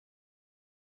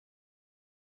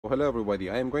Hello everybody,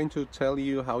 I am going to tell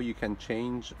you how you can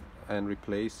change and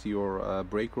replace your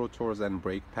brake rotors and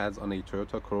brake pads on a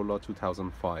Toyota Corolla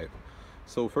 2005.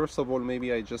 So first of all,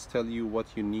 maybe I just tell you what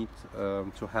you need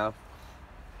to have.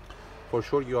 For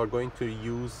sure you are going to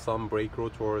use some brake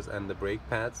rotors and the brake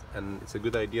pads, and it's a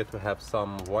good idea to have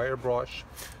some wire brush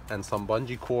and some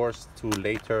bungee cords to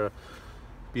later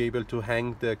be able to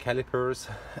hang the calipers.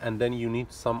 And then you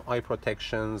need some eye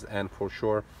protections and for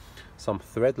sure some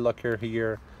thread locker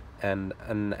here and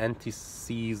an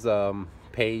anti-seize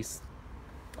paste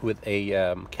with a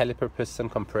caliper, piston,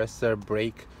 compressor,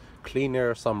 brake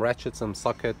cleaner, some ratchets and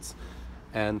sockets,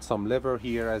 and some lever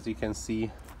here as you can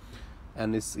see.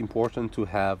 And it's important to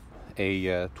have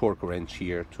a torque wrench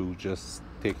here to just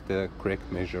take the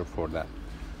correct measure for that.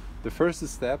 The first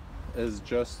step is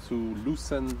just to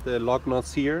loosen the lug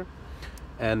nuts here,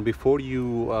 and before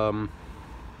you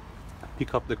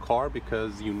pick up the car,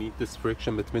 because you need this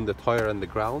friction between the tire and the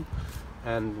ground.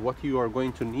 And what you are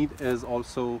going to need is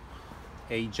also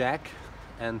a jack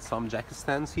and some jack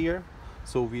stands here.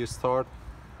 So we start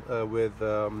with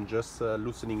just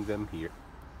loosening them here.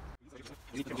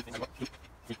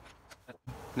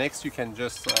 Next you can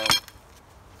just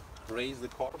raise the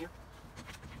car here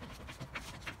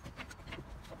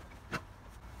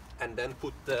and then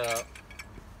put the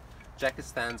jack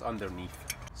stands underneath.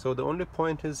 So the only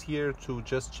point is here to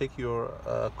just check your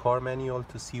car manual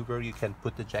to see where you can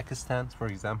put the jack stands. For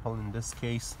example, in this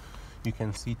case you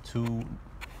can see two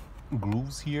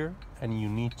grooves here, and you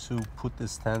need to put the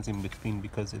stands in between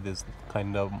because it is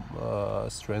kind of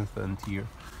strengthened here.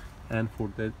 And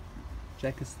for the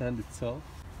jack stand itself,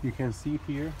 you can see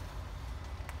here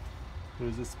there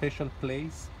is a special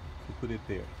place to put it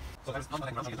there.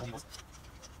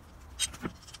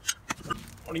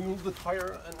 Remove the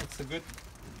tire, and it's a good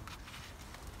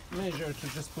measure to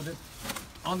just put it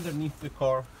underneath the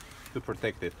car to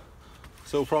protect it.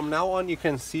 So from now on you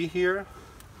can see here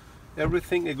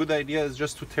everything. A good idea is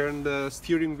just to turn the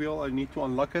steering wheel. I need to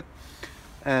unlock it,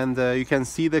 and you can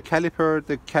see the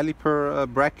caliper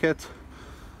bracket,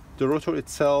 the rotor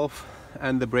itself,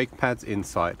 and the brake pads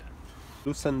inside.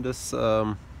 Loosen this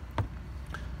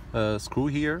screw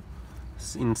here.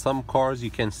 In some cars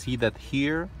you can see that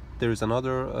here there is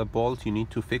another bolt, you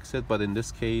need to fix it, but in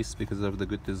this case, because of the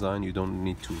good design, you don't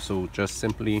need to. So just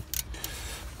simply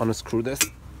unscrew this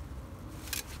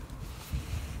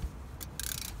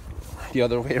the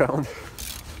other way around.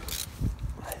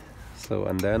 So,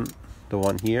 and then the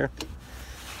one here.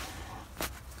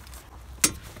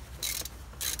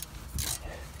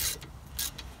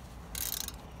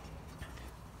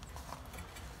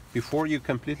 Before you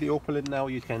completely open it now,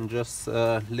 you can just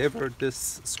lever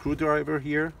this screwdriver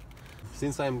here.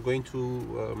 Since I'm going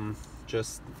to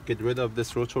just get rid of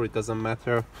this rotor, it doesn't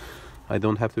matter. I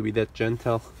don't have to be that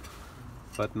gentle.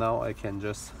 But now I can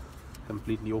just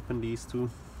completely open these two.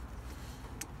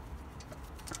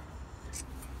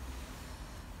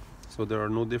 So there are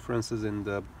no differences in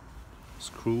the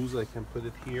screws. I can put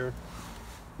it here.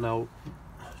 Now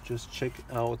just check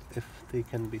out if they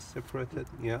can be separated.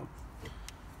 Yeah.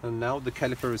 And now the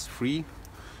caliper is free.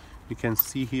 You can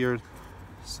see here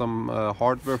some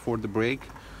hardware for the brake,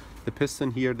 the piston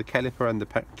here, the caliper, and the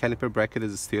caliper bracket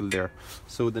is still there.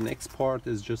 So the next part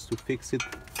is just to fix it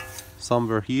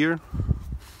somewhere here,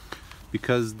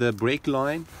 because the brake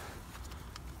line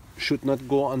should not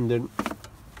go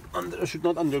should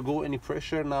not undergo any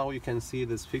pressure. Now you can see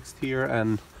it is fixed here,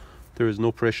 and there is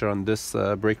no pressure on this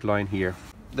brake line here.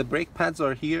 The brake pads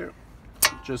are here.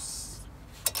 Just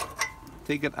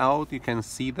take it out. You can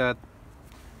see that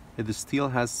it still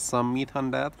has some meat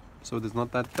on that, so it is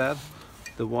not that bad.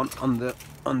 The one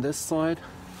on this side,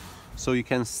 so you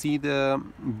can see the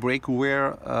brake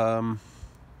wear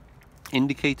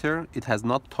indicator. It has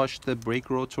not touched the brake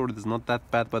rotor. It is not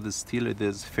that bad, but still it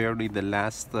is fairly the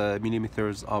last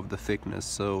millimeters of the thickness,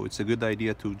 so it's a good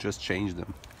idea to just change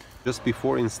them. Just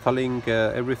before installing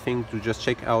everything, to just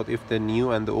check out if the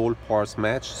new and the old parts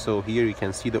match. So here you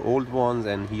can see the old ones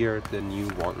and here the new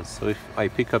ones. So if I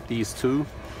pick up these two,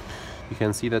 you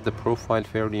can see that the profile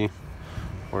fairly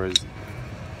or is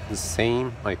the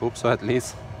same. I hope so, at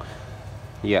least.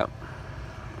 Yeah,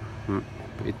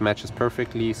 it matches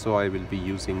perfectly, so I will be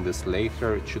using this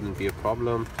later. It shouldn't be a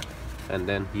problem. And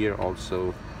then here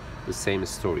also the same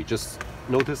story. Just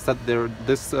notice that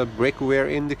this brake wear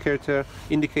indicator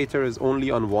is only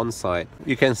on one side.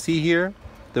 You can see here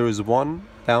there is one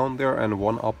down there and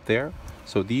one up there.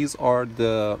 So these are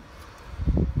the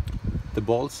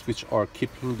bolts which are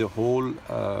keeping the whole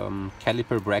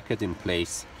caliper bracket in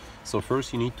place. So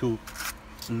first you need to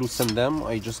loosen them.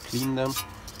 I just cleaned them.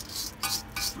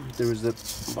 There is a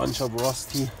bunch of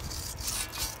rusty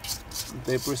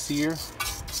debris here.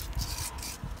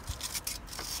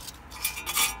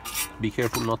 Be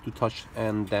careful not to touch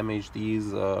and damage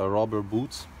these rubber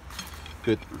boots.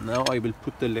 Good. Now I will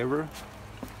put the lever.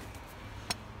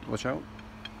 Watch out.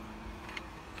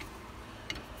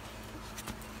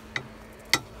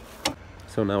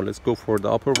 So now let's go for the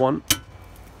upper one,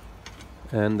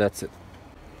 and that's it.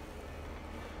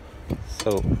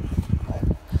 So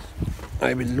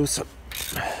I will loosen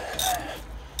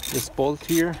this bolt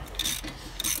here,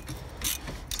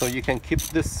 so you can keep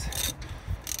this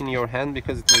in your hand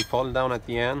because it will fall down at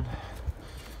the end.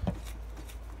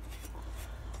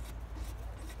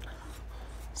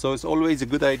 So it's always a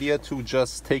good idea to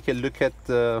just take a look at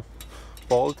the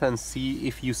bolt and see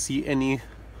if you see any.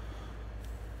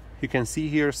 You can see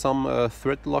here some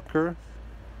thread locker,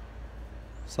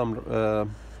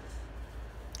 some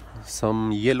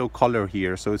yellow color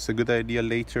here, so it's a good idea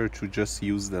later to just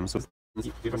use them. So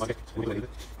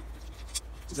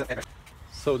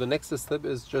the next step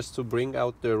is just to bring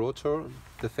out the rotor.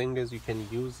 The thing is, you can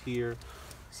use here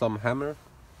some hammer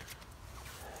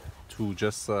to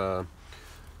just hammer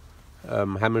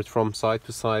it from side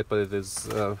to side, but it is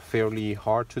fairly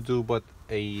hard to do. But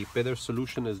a better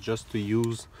solution is just to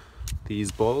use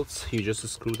these bolts. You just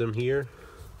screw them here.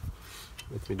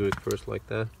 Let me do it first like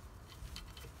that.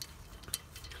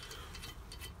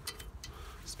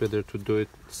 It's better to do it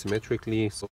symmetrically.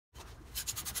 So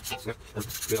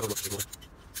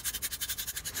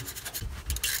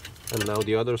and now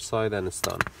the other side, and it's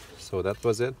done. So that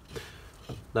was it.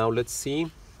 Now let's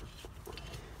see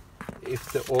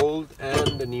if the old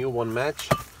and the new one match.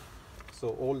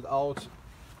 So old out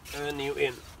and new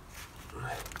in.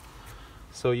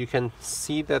 So you can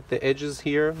see that the edges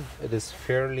here, it is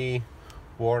fairly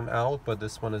worn out, but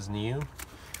this one is new.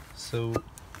 So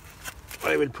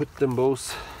I will put them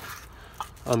both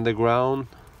on the ground.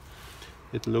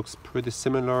 It looks pretty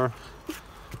similar.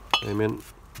 I mean,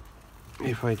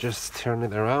 if I just turn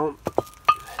it around,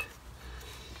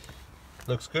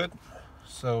 looks good.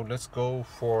 So let's go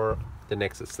for the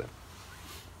next step.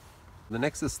 The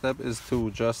next step is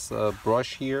to just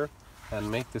brush here and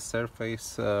make the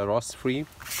surface rust free.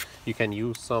 You can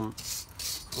use some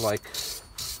like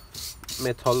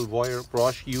metal wire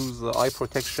brush. Use eye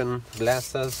protection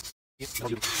glasses.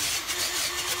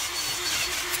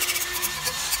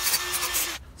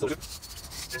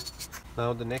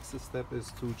 Now the next step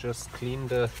is to just clean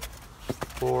the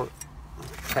core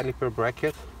caliper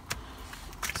bracket.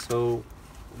 So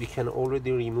we can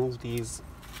already remove these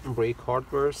brake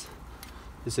hardwares.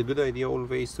 It's a good idea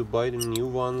always to buy the new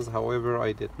ones. However,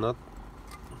 I did not,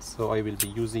 so I will be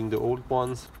using the old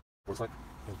ones.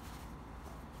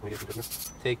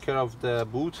 Take care of the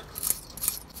boot.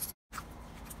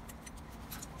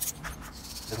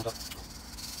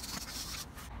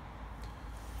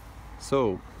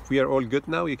 So we are all good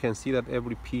now. You can see that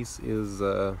every piece is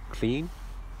clean.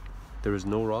 There is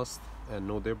no rust and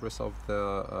no debris of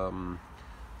the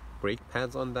brake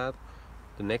pads on that.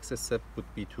 The next step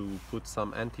would be to put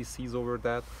some anti-seize over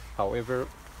that. However,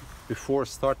 before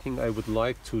starting, I would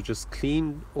like to just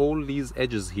clean all these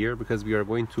edges here because we are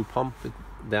going to pump it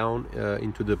down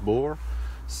into the bore.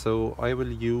 So I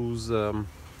will use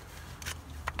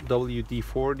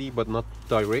WD-40, but not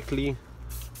directly.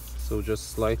 So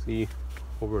just slightly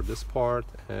over this part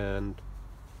and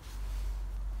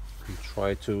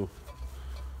try to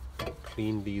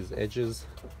clean these edges.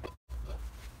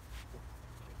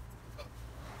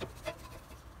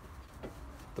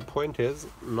 The point is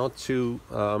not to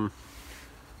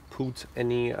put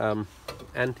any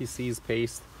anti-seize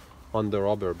paste on the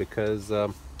rubber because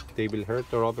they will hurt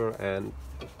the rubber and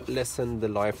lessen the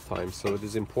lifetime. So it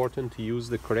is important to use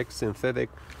the correct synthetic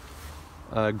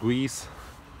grease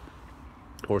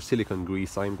or silicone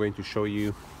grease. I'm going to show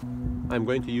you. I'm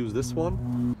going to use this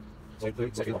one,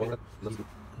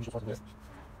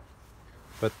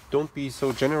 but don't be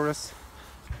so generous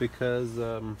because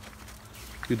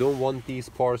you don't want these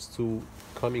parts to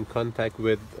come in contact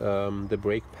with the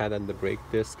brake pad and the brake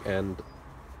disc and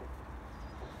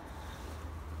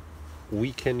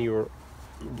weaken your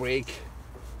brake.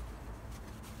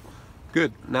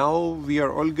 Good. Now we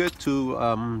are all good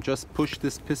to just push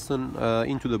this piston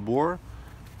into the bore.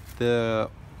 The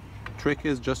trick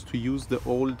is just to use the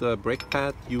old brake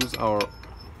pad, use our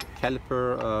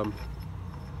caliper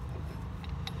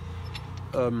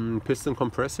piston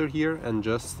compressor here, and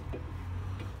just,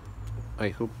 I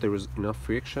hope there is enough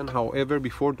friction. However,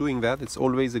 before doing that, it's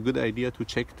always a good idea to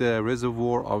check the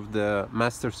reservoir of the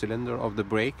master cylinder of the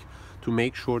brake to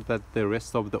make sure that the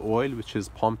rest of the oil, which is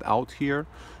pumped out here,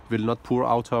 will not pour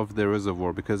out of the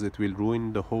reservoir because it will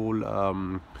ruin the whole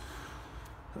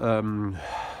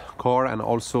car and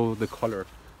also the color.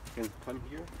 You can come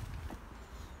here.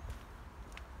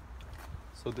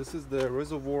 So this is the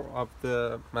reservoir of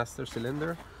the master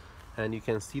cylinder, and you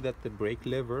can see that the brake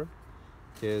lever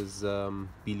is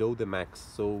below the max,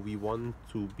 so we want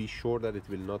to be sure that it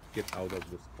will not get out of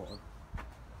this car.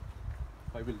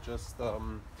 I will just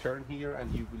turn here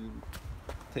and you will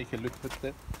take a look at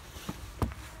it.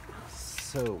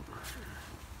 So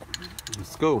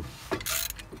let's go.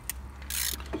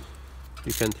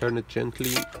 You can turn it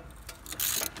gently.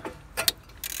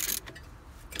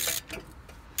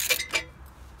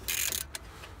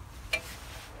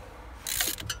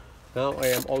 Now I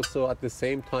am also at the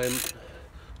same time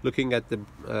looking at the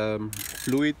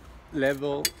fluid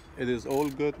level. It is all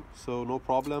good, so no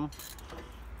problem.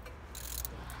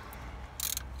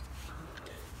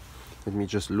 Let me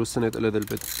just loosen it a little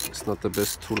bit. It's not the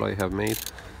best tool I have made.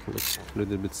 It looks a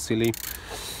little bit silly.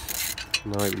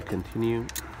 Now I will continue.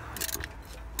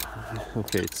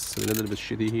 Okay, it's a little bit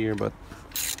shitty here, but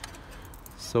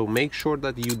so make sure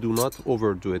that you do not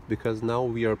overdo it, because now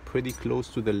we are pretty close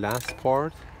to the last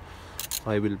part.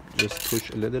 I will just push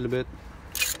a little bit.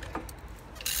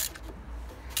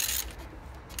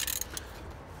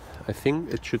 I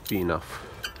think it should be enough.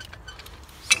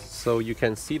 So you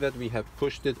can see that we have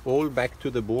pushed it all back to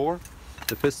the bore.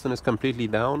 The piston is completely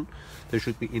down. There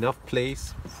should be enough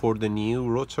place for the new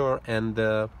rotor and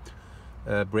the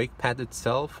brake pad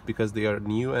itself, because they are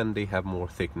new and they have more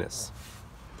thickness.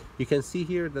 You can see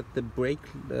here that the brake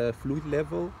fluid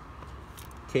level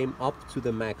came up to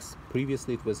the max.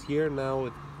 Previously it was here, now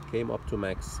it came up to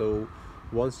max. So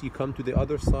once you come to the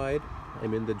other side, I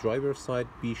mean the driver's side,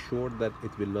 be sure that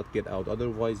it will not get out.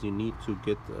 Otherwise you need to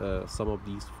get some of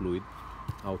these fluid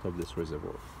out of this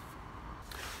reservoir.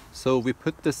 So we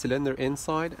put the cylinder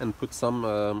inside and put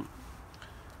some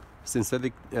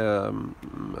synthetic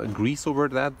grease over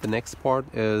that. The next part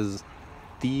is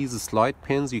these slide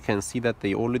pins. You can see that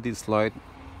they already slide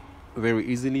very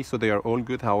easily, so they are all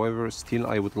good. However, still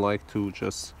I would like to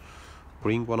just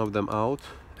bring one of them out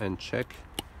and check.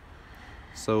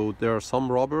 So there are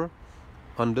some rubber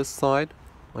on this side.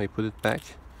 I put it back,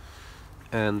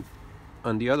 and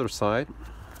on the other side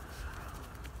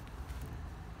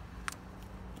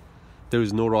there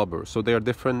is no rubber, so they are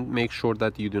different. Make sure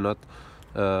that you do not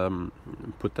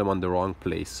put them on the wrong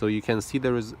place. So you can see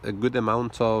there is a good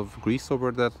amount of grease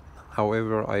over that.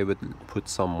 However, I would put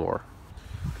some more.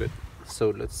 Good. So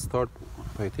let's start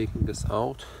by taking this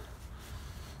out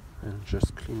and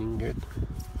just cleaning it.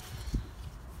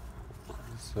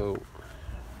 So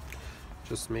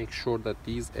just make sure that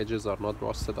these edges are not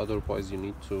rusted, otherwise you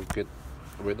need to get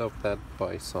rid of that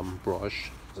by some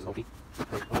brush.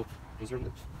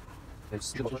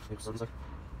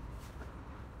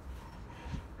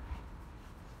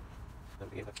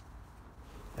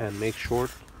 And make sure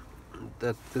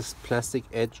that this plastic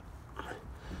edge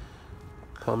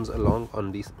comes along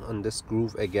on this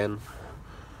groove again,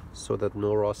 so that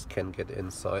no rust can get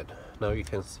inside. Now you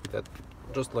can see that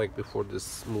just like before,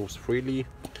 this moves freely.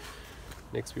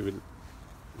 Next we will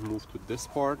move to this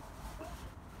part.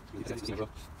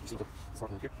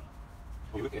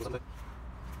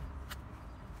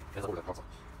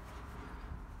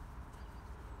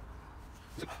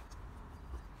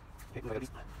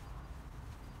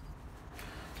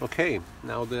 Okay,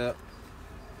 now the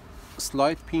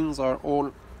slide pins are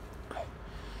all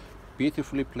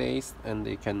beautifully placed and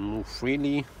they can move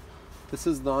freely. This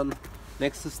is done.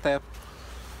 Next step,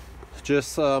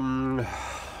 just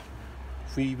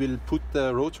we will put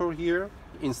the rotor here,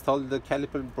 install the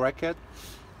caliper bracket,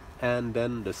 and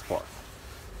then this part.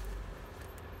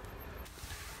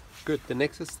 Good. The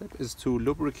next step is to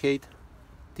lubricate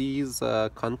these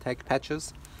contact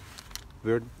patches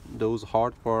where those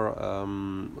hardware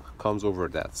comes over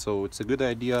that. So it's a good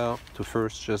idea to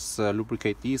first just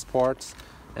lubricate these parts,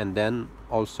 and then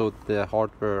also the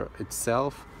hardware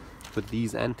itself. Put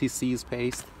these anti-seize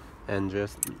paste and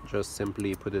just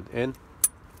simply put it in.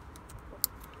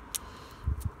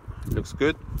 Looks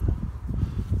good.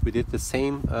 We did the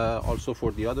same also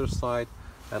for the other side,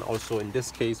 and also in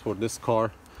this case for this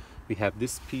car we have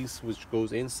this piece which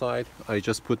goes inside. I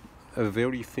just put a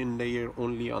very thin layer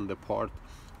only on the part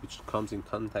which comes in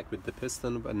contact with the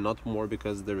piston, but not more,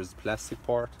 because there is plastic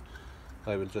part.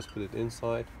 I will just put it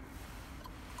inside.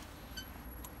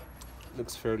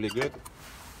 Looks fairly good.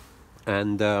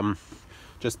 And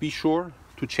just be sure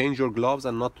to change your gloves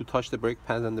and not to touch the brake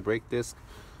pad and the brake disc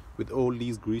with all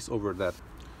these grease over that.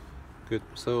 Good.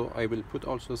 So I will put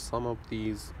also some of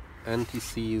these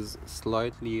anti-seize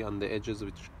slightly on the edges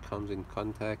which comes in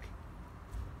contact,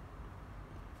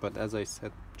 but as I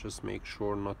said, just make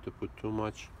sure not to put too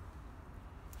much.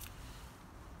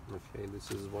 Okay,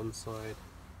 this is one side.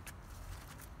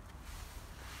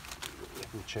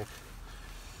 Let me check.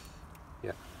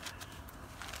 Yeah.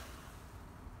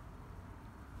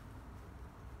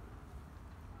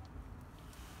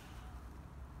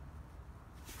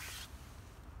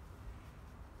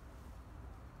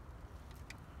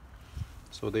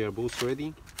 So they are both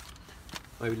ready.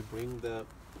 I will bring the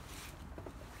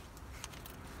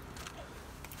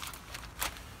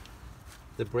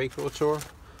brake rotor.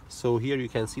 So here you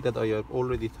can see that I have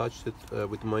already touched it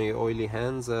with my oily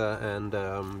hands, and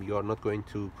you are not going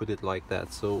to put it like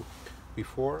that. So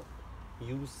before,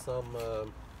 use some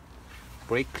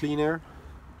brake cleaner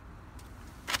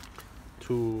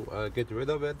to get rid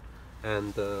of it,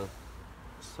 and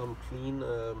some clean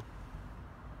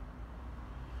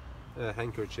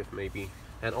handkerchief maybe.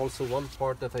 And also one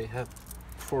part that I have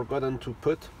forgotten to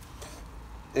put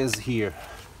is here.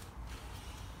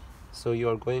 So you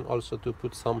are going also to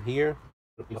put some here.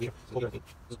 Good.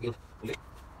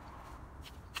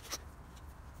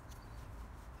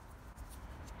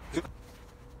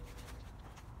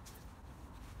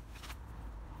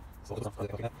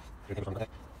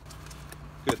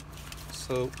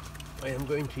 So I am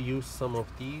going to use some of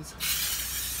these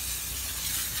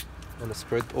and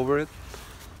spread over it.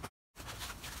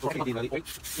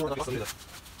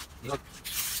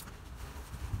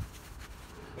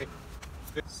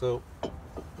 So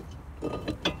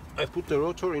I put the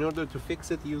rotor. In order to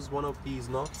fix it, use one of these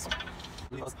nuts.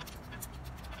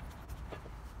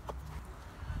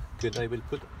 Good. I will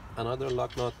put another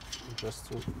lock nut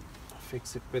just to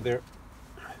fix it better.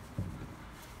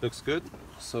 Looks good.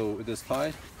 So it is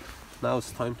tight. Now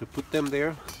it's time to put them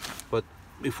there, but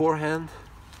beforehand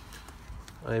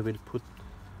I will put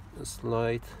a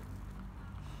slight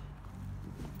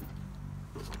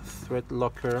thread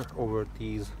locker over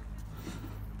these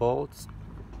bolts.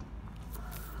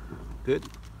 Good.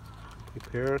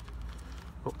 Prepared.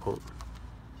 Oh.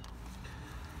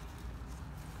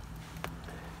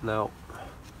 Now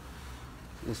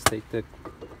let's take the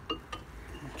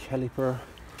caliper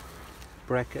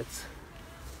brackets.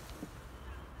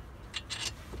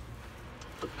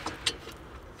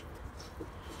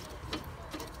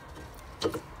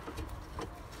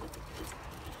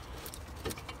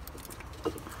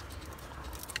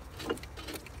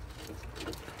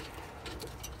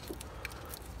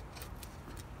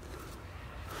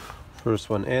 First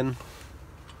one in.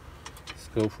 Let's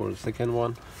go for the second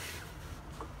one.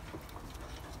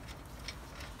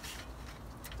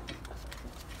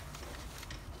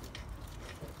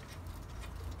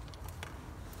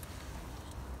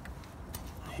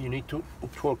 You need to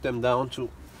torque them down to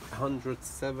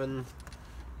 107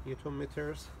 Newton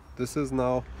meters. This is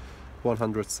now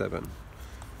 107.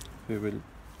 We will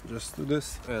just do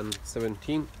this, and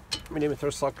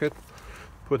 17mm socket,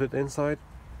 put it inside.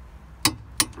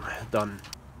 Done.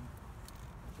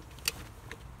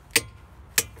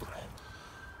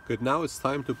 Good. Now it's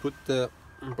time to put the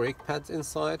brake pads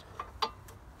inside.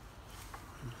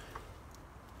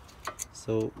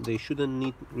 So they shouldn't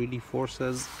need really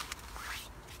forces.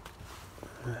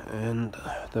 And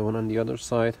the one on the other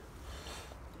side.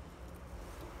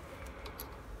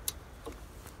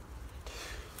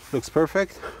 Looks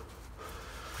perfect.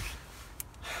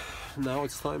 Now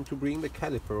it's time to bring the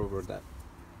caliper over that.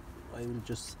 I will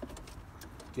just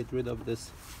get rid of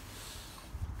this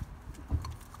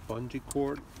bungee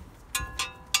cord.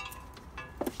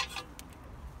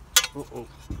 Oh.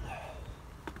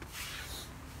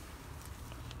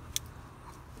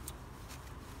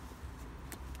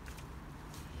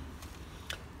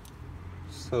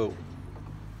 So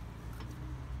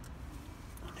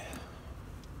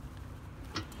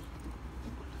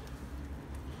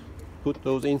put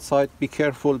those inside. Be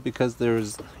careful, because there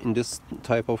is, in this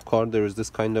type of car, there is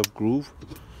this kind of groove.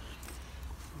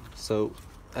 So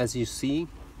as you see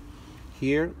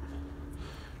here,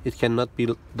 it cannot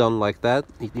be done like that.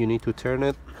 You need to turn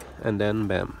it, and then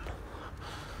bam,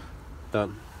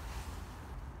 done.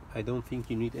 I don't think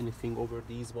you need anything over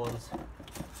these ones,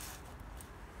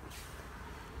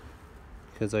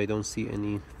 because I don't see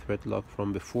any thread lock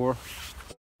from before.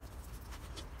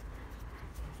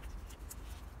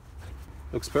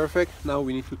 Looks perfect. Now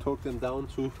we need to torque them down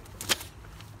to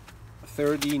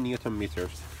 30 Newton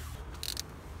meters.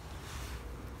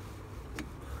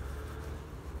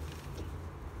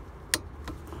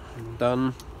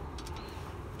 Done.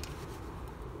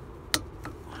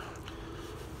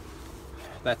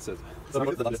 That's it.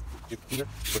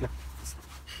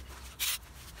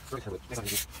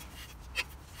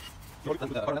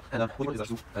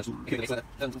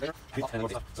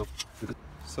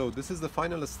 So this is the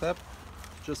final step.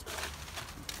 Just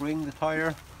bring the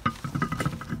tire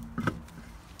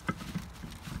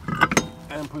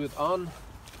and put it on.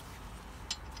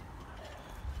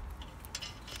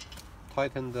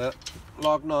 Tighten the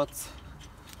lug nuts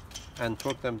and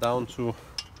torque them down to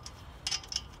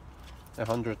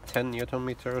 110 Newton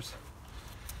meters.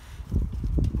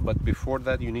 But before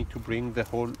that you need to bring the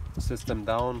whole system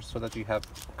down so that you have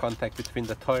contact between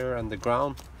the tire and the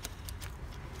ground.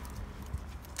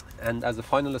 And as a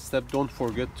final step, don't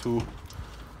forget to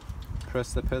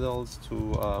press the pedals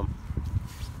to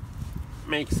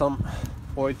make some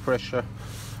oil pressure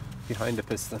behind the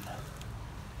piston.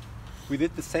 We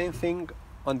did the same thing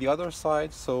on the other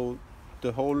side, so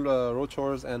the whole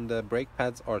rotors and the brake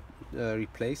pads are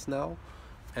replaced now,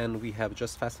 and we have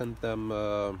just fastened them,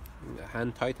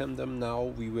 hand tightened them. Now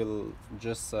we will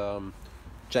just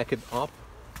jack it up.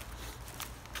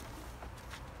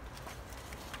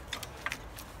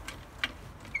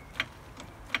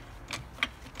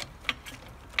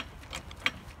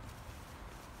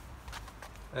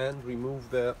 And remove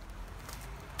the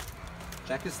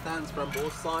jack stands from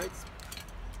both sides.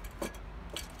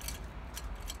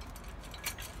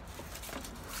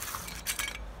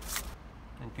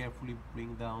 And carefully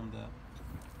bring down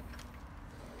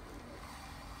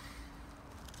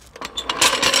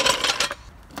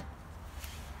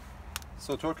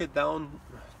the torque it down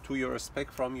to your spec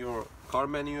from your car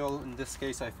manual. In this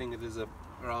case I think it is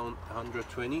around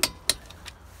 120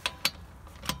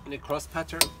 in a cross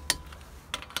pattern.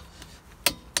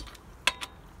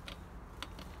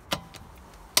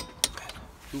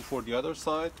 Do for the other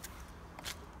side.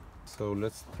 So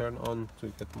let's turn on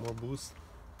to get more boost.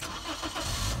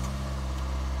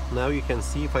 Now you can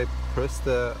see if I press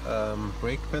the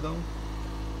brake pedal,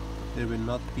 there will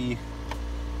not be,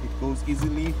 it goes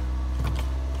easily,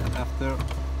 and after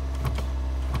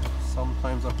some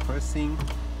times of pressing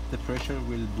the pressure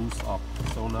will boost up.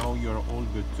 So now you're all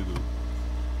good to do.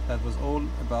 That was all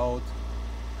about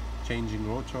changing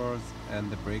rotors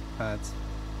and the brake pads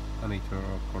on a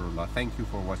Toyota Corolla. Thank you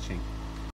for watching.